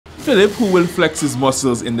Phillip, who will flex his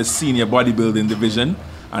muscles in the senior bodybuilding division,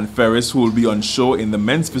 and Ferris, who will be on show in the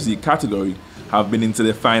men's physique category, have been into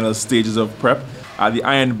the final stages of prep at the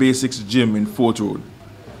Iron Basics gym in Fort Road.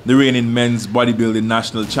 The reigning men's bodybuilding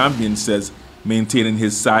national champion says maintaining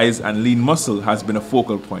his size and lean muscle has been a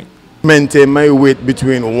focal point. Maintain my weight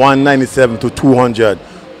between 197 to 200.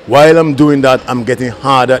 While I'm doing that, I'm getting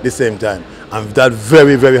harder at the same time. And that's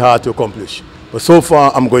very, very hard to accomplish. But so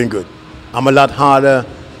far, I'm going good. I'm a lot harder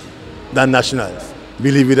than nationals,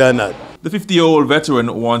 believe it or not. The 50-year-old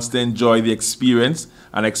veteran wants to enjoy the experience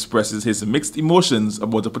and expresses his mixed emotions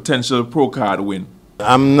about a potential pro card win.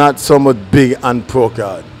 I'm not somewhat big on pro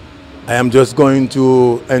card. I am just going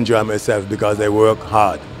to enjoy myself because I work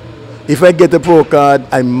hard. If I get a pro card,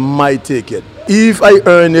 I might take it. If I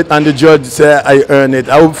earn it and the judge says I earn it,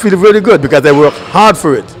 I will feel very good because I work hard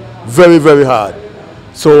for it. Very, very hard.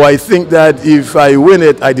 So I think that if I win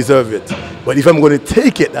it, I deserve it. But if I'm going to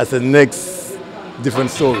take it, that's the next different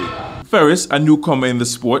story. Ferris, a newcomer in the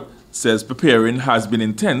sport, says preparing has been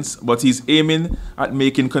intense, but he's aiming at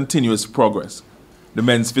making continuous progress. The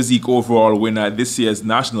men's physique overall winner at this year's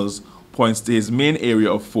Nationals points to his main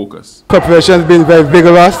area of focus. Preparation has been very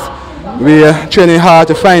vigorous. We are training hard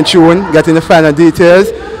to fine-tune, getting the final details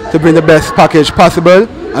to bring the best package possible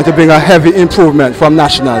and to bring a heavy improvement from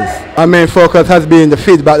Nationals. Our main focus has been the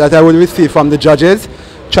feedback that I will receive from the judges,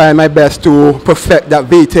 trying my best to perfect that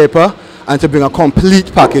V-taper and to bring a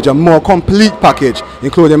complete package, a more complete package,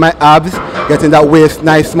 including my abs, getting that waist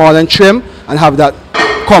nice, small and trim, and have that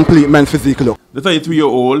complete men's physique look. The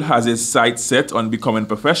 33-year-old has his sights set on becoming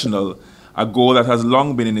professional, a goal that has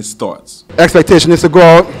long been in his thoughts. Expectation is to go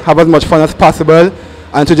out, have as much fun as possible,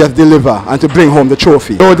 and to just deliver and to bring home the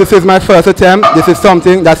trophy. So this is my first attempt. This is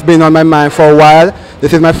something that's been on my mind for a while.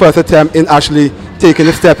 This is my first attempt in actually taking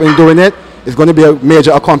the step and doing it. It's going to be a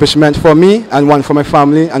major accomplishment for me and one for my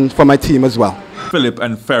family and for my team as well. Phillip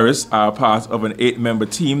and Ferris are part of an 8-member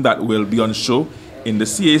team that will be on show in the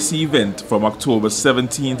CAC event from October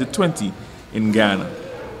 17 to 20 in Guyana.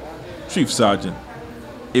 Sharife Sergeant,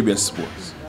 ABS Sports.